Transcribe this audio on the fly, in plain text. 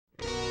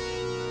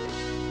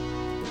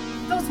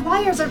Those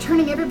wires are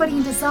turning everybody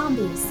into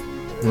zombies.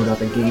 What about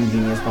the game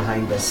genius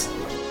behind this?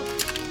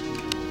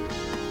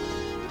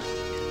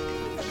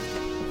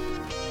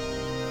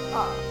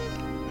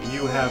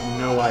 You have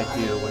no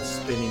idea what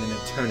spending an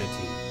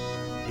eternity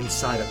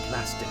inside a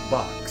plastic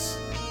box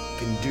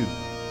can do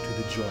to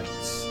the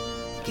joints.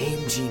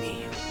 Game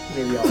Genie.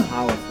 Maybe all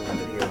powerful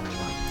under here on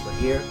one, but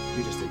here,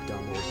 you're just a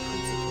dumb old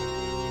principal.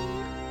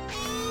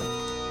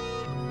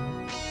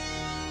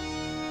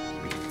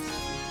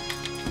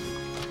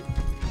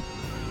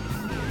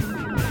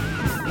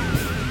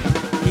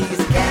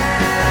 He's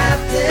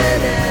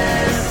Captain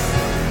S,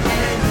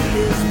 and he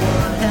is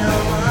one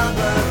hell of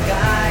a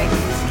guy.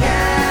 He's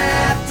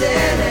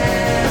Captain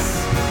S.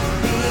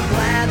 Be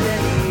glad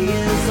that he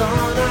is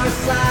on our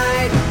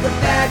side. The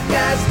bad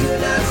guys do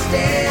not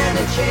stand a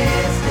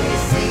chance. They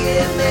see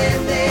him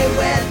and they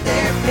wet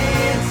their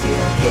pants.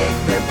 He'll kick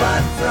their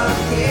butt from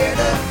here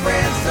to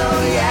France. Oh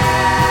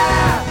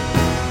yeah,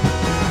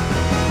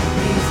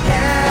 he's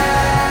Captain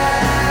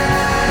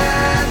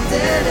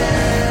S.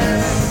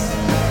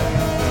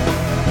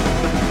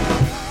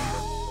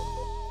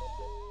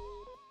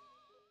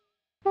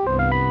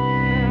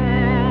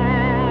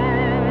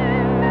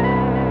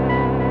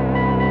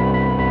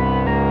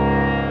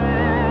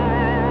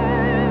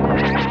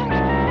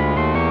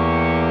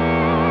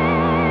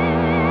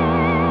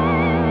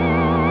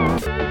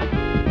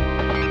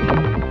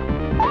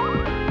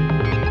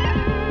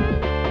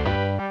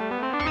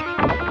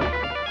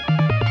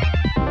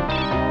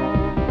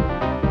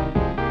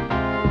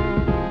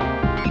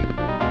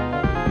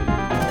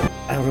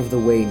 Out of the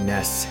way,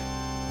 Ness.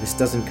 This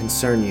doesn't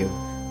concern you.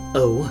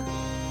 Oh,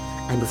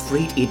 I'm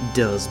afraid it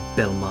does,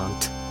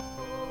 Belmont.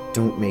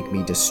 Don't make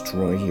me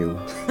destroy you.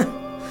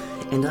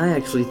 And I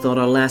actually thought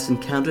our last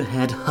encounter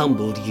had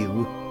humbled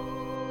you.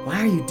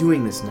 Why are you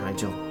doing this,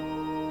 Nigel?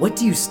 What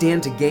do you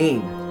stand to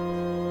gain?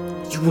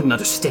 You wouldn't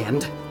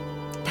understand.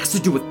 It has to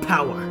do with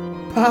power.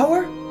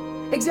 Power?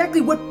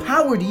 Exactly what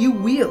power do you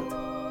wield?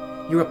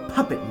 You're a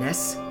puppet,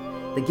 Ness.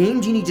 The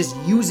Game Genie just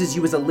uses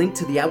you as a link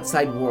to the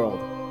outside world.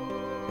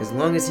 As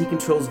long as he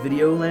controls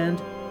Videoland,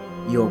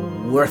 you're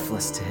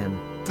worthless to him.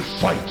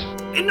 Fight!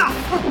 Enough!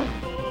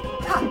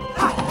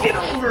 Get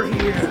over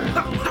here!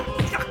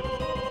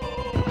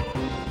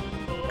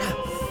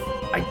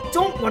 I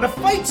don't want to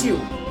fight you!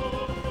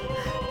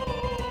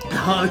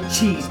 Hard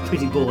cheese,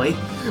 pretty boy.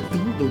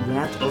 Feel the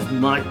wrath of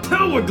my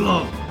power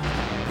glove!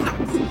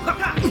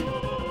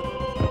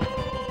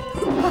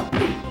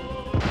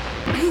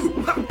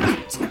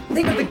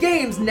 Think of the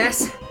games,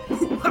 Ness!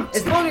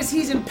 As long as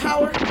he's in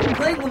power,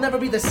 playing will never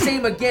be the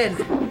same again.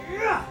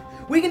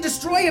 We can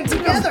destroy him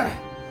together!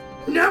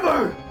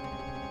 Never!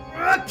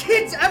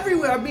 Kids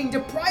everywhere are being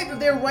deprived of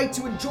their right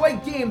to enjoy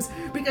games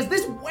because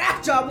this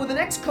whack job with an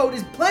X code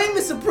is playing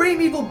the Supreme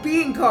Evil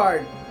Being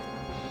card!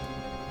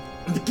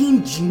 The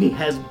Game Genie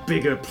has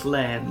bigger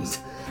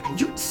plans.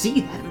 And you'd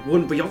see that if it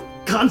weren't for your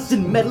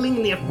constant meddling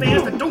in the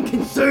affairs that don't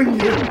concern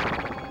you.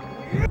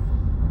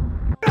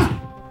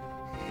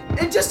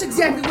 And just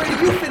exactly where do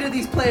you fit in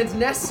these plans,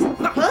 Ness?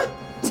 Huh?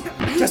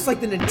 Just like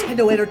the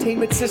Nintendo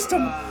Entertainment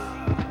System?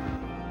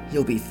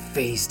 You'll be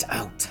phased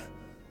out.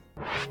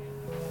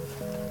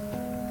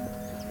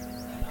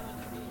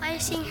 Why are you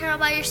sitting here all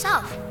by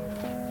yourself?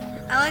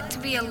 I like to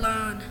be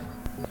alone.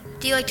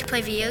 Do you like to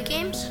play video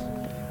games?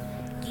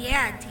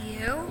 Yeah, do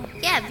you?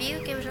 Yeah, video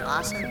games are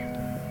awesome.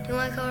 Do you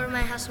want to go over to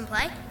my house and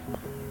play?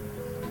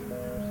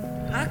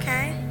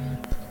 Okay.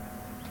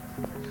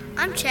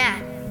 I'm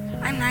Chad.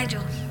 I'm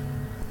Nigel.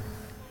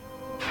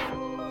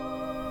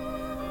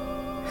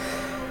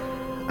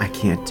 I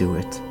can't do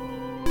it.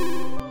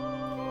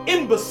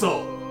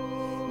 Imbecile!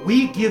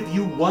 We give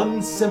you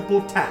one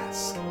simple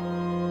task.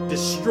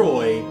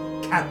 Destroy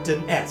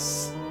Captain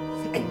S.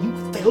 And you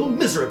fail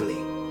miserably.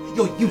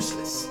 You're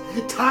useless.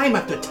 Time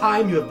after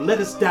time you have let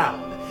us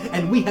down,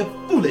 and we have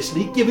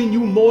foolishly given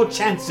you more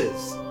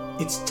chances.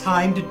 It's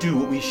time to do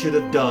what we should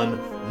have done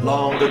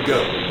long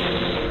ago.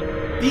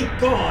 Be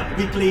gone,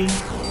 weakling!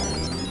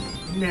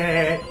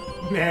 Nah,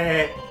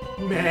 nah,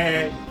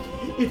 nah.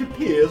 It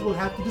appears we'll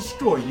have to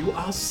destroy you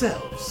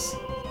ourselves.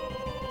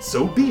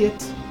 So be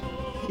it.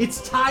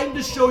 It's time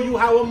to show you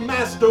how a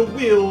master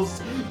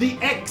wields the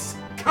X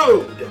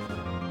code.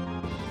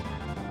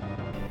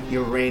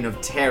 Your reign of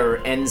terror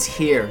ends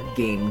here,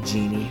 Game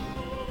Genie.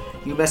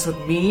 You mess with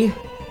me,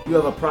 you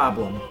have a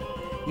problem.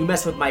 You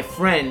mess with my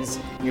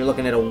friends, and you're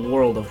looking at a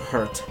world of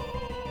hurt.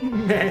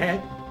 Nah,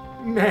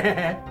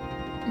 nah,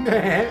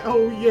 nah.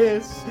 Oh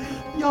yes,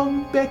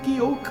 young Becky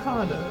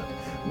O'Connor.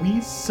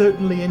 We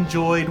certainly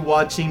enjoyed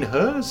watching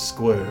her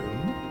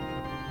squirm.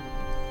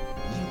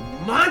 You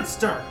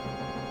monster!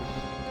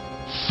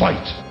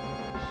 Fight!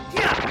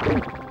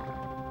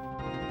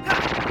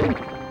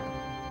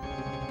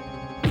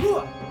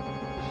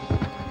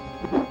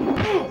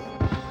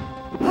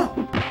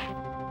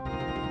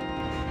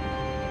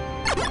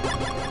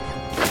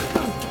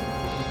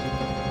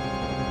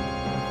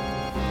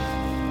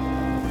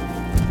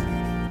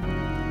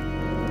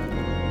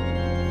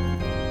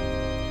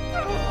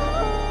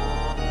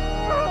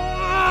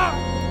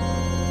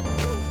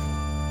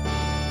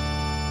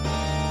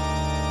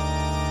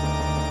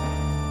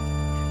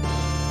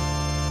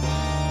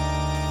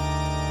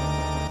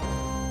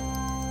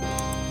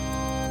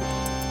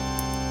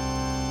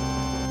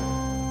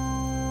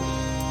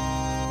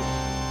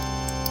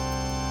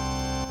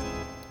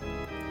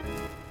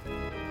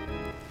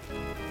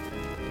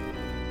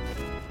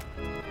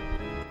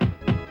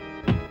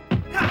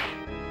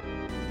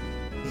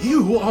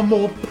 You are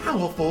more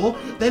powerful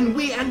than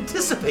we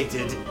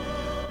anticipated.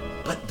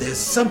 But there's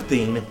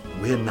something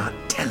we're not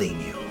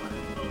telling you.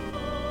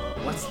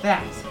 What's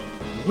that?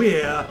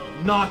 We're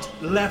not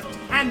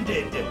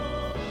left-handed.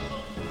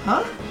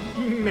 Huh?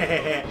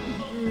 Meh,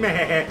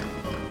 meh.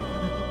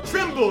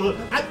 Tremble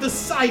at the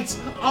sight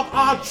of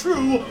our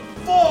true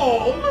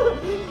form.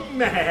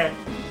 Meh,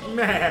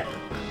 meh,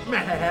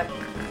 meh,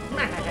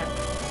 meh.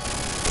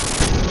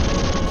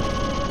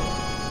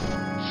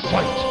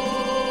 Fight!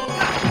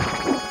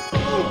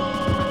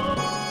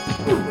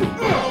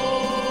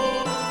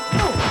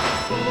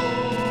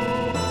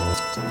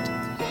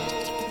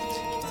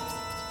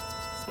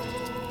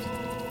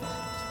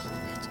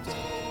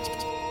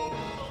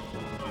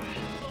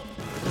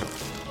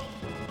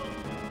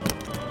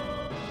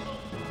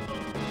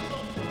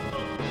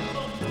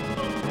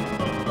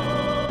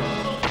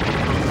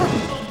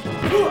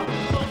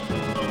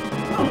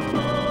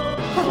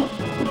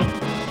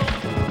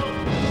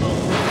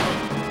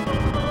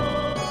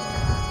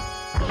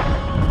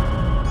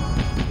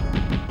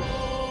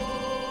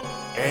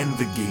 And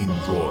the game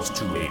draws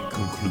to a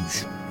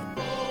conclusion.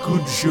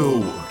 Good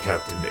show,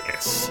 Captain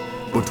S.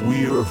 But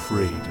we're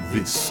afraid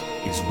this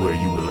is where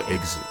you will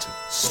exit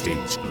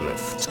stage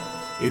left.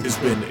 It has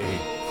been a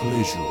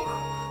pleasure,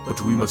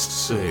 but we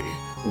must say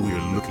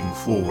we're looking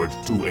forward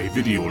to a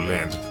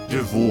Videoland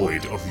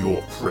devoid of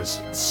your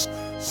presence.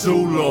 So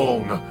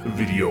long,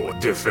 Video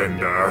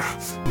Defender.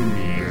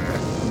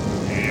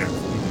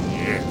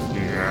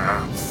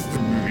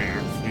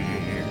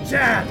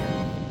 Chad!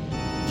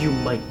 You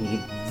might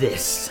need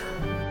this.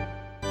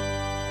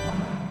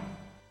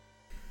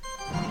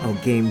 Oh,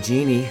 Game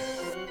Genie.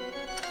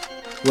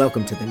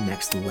 Welcome to the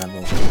next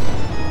level.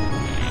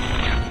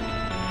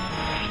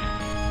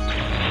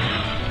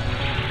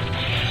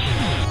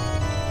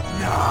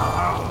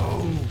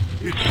 No!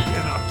 It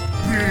cannot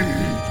be!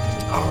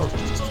 Our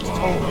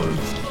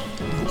powers!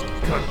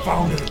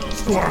 Confounded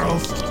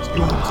squirrels!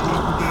 You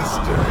killed this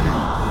day!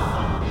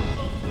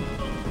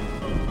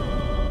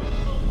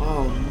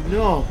 Oh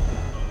no!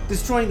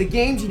 Destroying the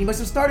Game Genie must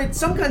have started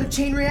some kind of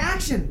chain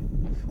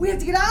reaction! We have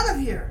to get out of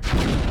here!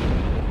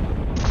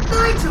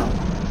 Nigel!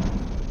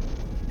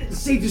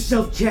 Save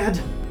yourself, Chad.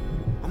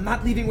 I'm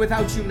not leaving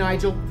without you,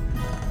 Nigel.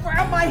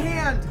 Grab my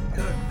hand!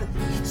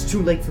 It's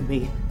too late for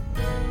me.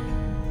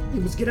 You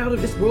must get out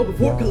of this world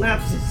before it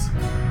collapses.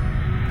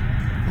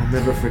 I'll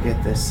never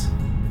forget this.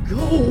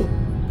 Go!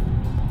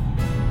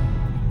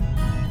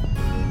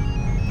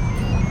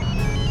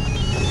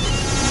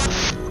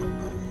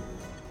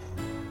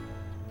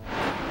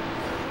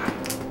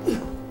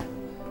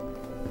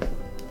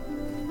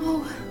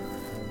 Oh.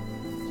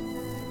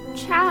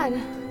 Chad.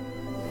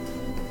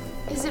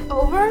 Is it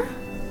over?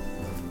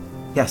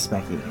 Yes,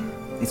 Becky.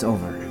 It's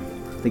over.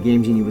 The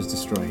Game Genie was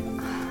destroyed.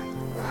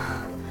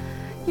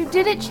 You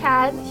did it,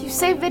 Chad. You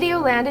saved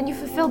Videoland and you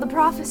fulfilled the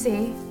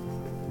prophecy.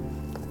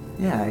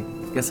 Yeah, I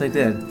guess I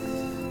did.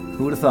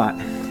 Who would have thought?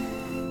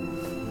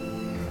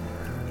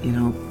 You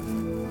know,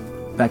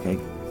 Beck, I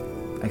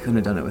couldn't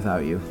have done it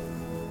without you.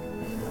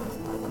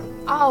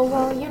 Oh,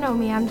 well, you know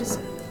me. I'm just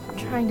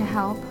trying to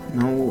help.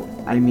 No,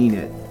 I mean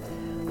it.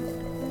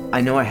 I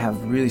know I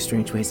have really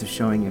strange ways of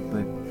showing it,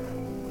 but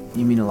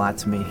you mean a lot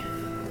to me.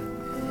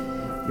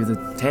 You're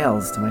the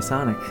Tails to my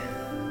Sonic.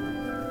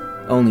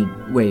 Only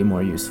way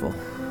more useful.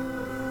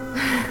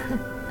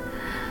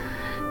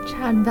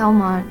 Chad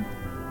Belmont,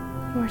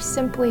 you are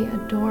simply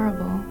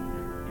adorable.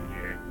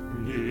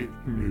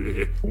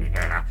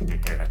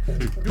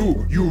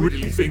 Do you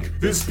really think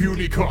this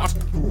puny cart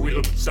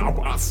will stop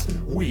us?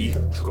 We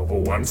took over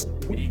once.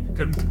 We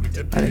can do it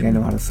again. I think I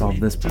know how to solve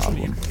this Just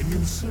problem. leave a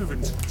new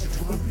servant to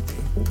do everything.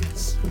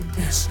 Yes,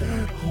 yes.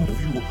 All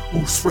of you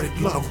who spread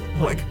love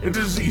like a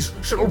disease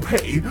shall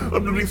pay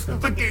underneath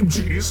the Game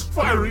Genie's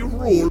fiery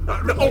rule.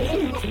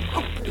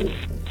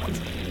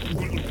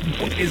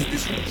 What is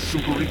this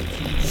sugary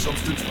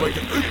substance like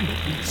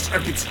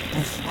seconds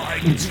of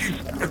flying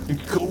teeth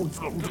and cold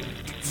from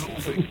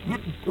dissolving?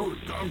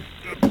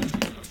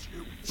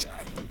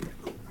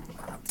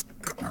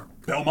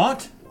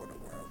 Belmont?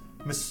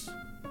 Miss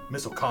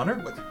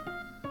O'Connor?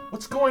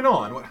 What's going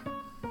on?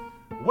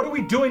 What are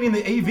we doing in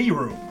the AV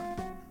room?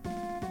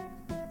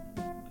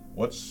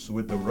 What's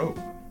with the rope?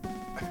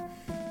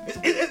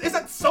 Is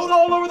that soda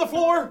all over the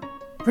floor?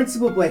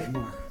 Principal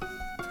Blakemore,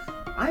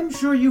 I'm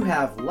sure you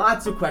have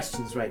lots of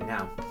questions right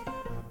now.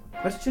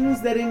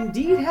 Questions that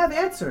indeed have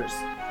answers.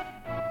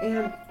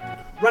 And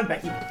run,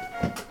 Becky.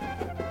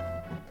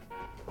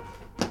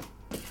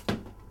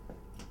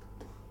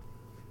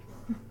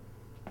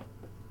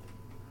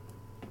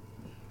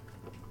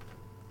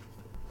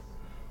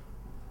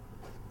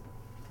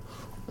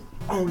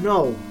 Oh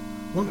no,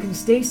 Lunk and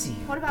Stacy.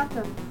 What about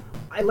them?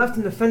 I left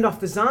them to fend off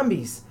the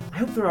zombies. I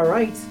hope they're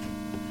alright.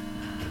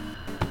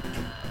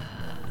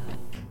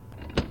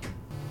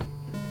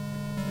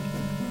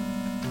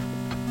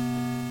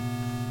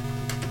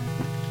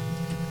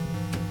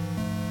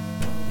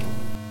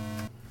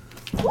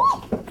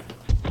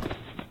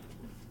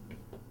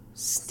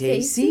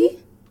 Stacy?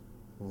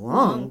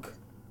 Lunk?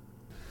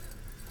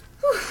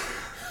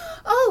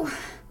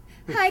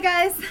 Hi,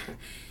 guys.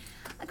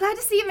 Glad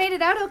to see you made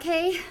it out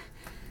okay.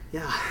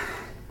 Yeah.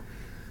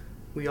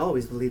 We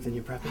always believed in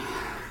you, Preppy.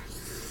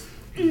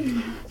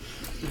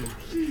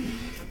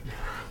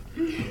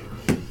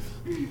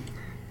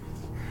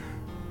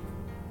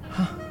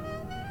 Huh.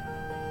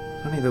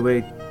 Funny the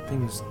way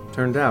things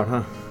turned out,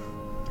 huh?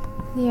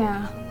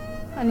 Yeah,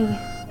 honey.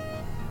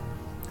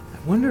 I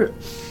wonder...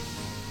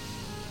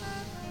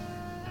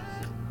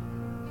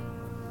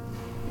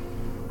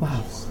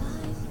 Wow.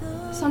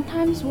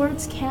 Sometimes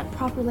words can't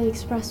properly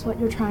express what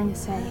you're trying to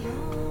say.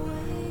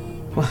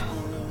 Wow.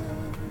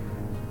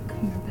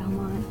 Come here,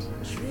 Belmont.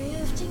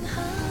 Drifting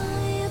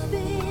high up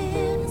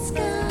in the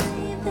sky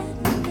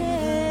that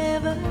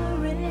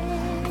never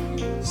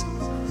ends.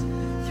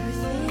 Through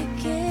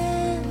thick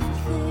and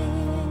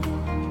thin,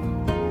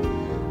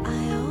 I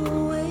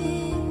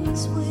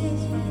always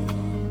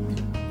win.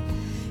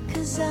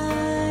 'Cause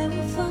I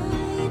will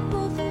fight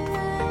both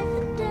life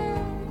and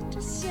death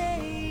to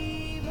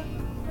save a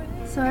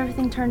friend. So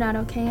everything turned out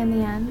okay in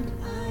the end?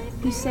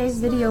 You saved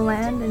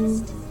Videoland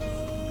and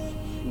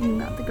you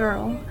got the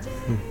girl.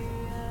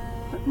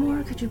 What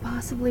more could you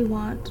possibly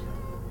want?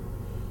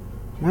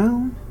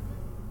 Well,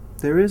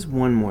 there is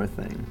one more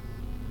thing.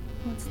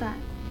 What's that?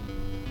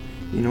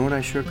 You know what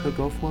I sure could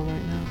go for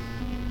right now?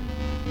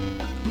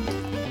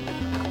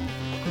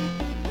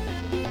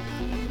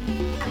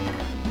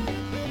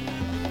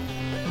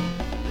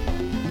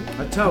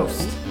 A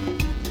toast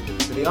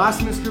to the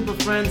awesomest group of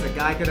friends a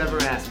guy could ever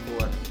ask for.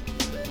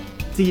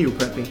 To you,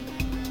 Preppy.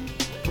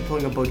 For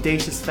pulling a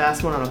bodacious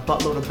fast one on a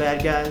buttload of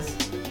bad guys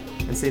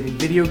and saving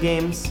video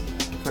games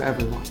for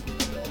everyone.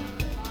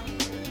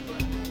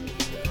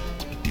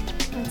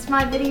 That's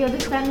my Video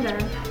Defender.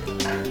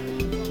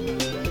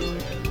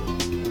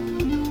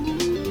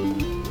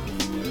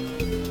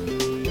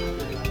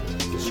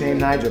 It's a shame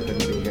Nigel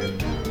couldn't be here.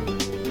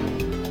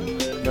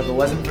 If it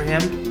wasn't for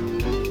him,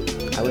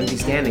 I wouldn't be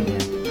standing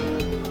here.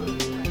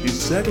 His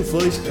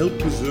sacrifice helped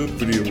preserve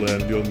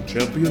Videoland, young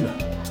champion.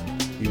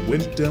 He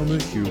went down a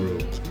hero.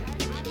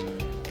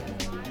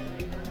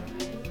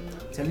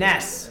 To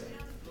Ness.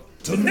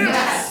 To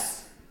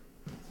Ness!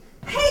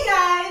 Hey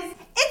guys,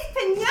 it's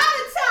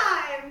pinata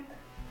time!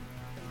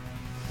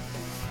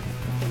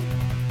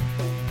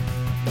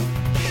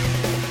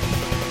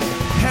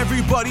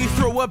 Everybody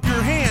throw up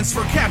your hands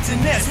for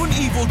Captain Ness. When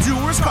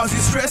evildoers cause you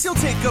stress, he'll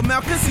take them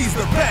out cause he's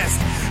the best.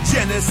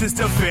 Genesis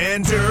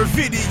Defender,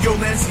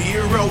 Videoland's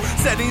hero,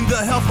 setting the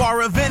health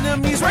bar of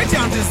enemies right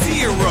down to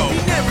zero. He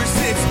never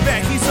sits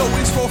back, he's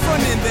always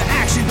forefront in the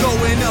action.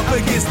 Going up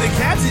against the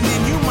captain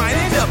and you might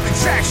end up in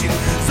traction.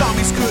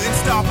 Zombies couldn't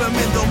stop him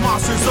and the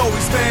monsters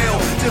always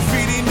fail,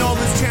 defeating all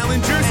his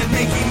challengers and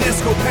making Ness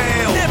go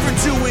pale. Never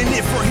doing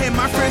it for him,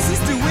 my friends, he's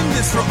doing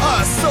this for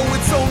us. So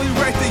it's only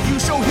right that you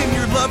show him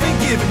your love and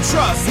give him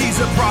trust. He's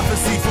a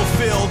prophecy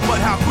fulfilled, but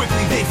how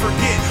quickly they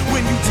forget.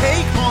 When you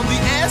take on the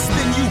S,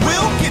 then you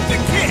will get the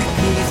kit.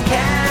 He's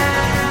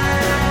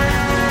Captain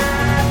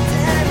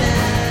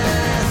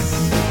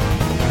S.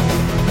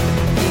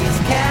 He's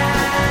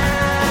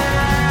Captain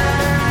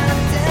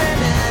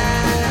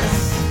S.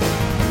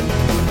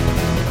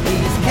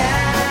 He's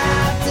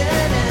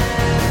Captain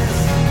S.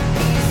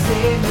 He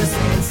saved us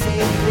and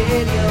saved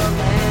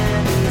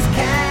Videoland. He's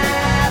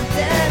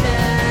Captain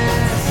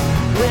S.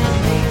 When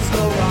things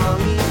go wrong,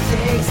 he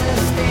takes a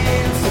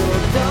stand. So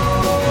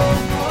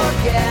don't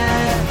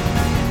forget,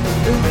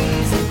 the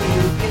reason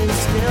you can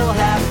still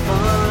have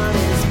fun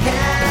is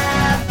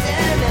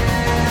Captain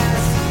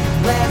S.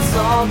 Let's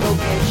all go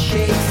get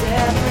shakes,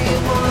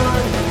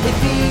 everyone. If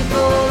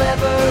evil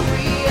ever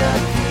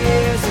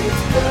reappears,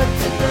 it's good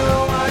to know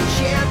our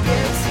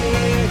champion's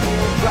here.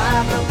 He'll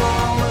drive them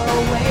all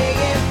away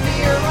in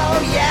fear, oh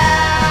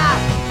yeah!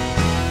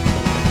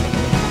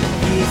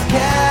 He's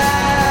Captain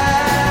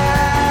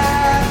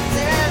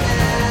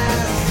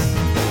S.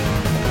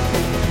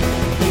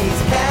 He's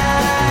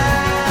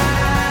Captain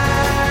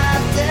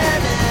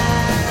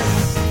S.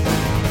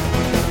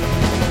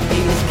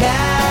 He's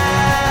Captain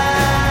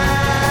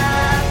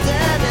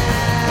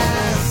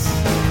S.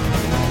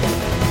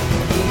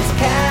 He's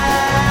Captain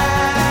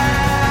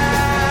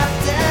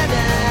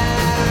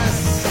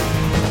S.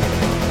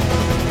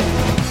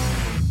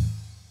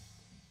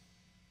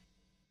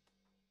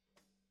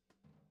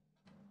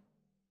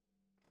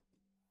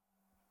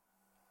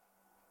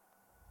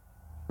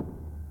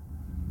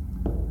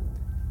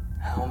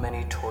 How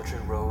many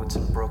tortured roads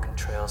and broken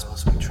trails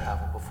must we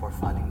travel before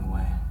finding the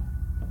way?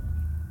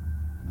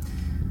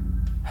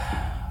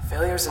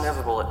 Failure is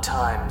inevitable at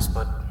times,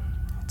 but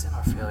it's in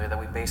our failure that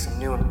we base a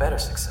new and better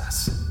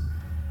success.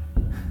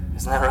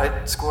 Isn't that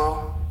right,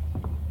 Squirrel?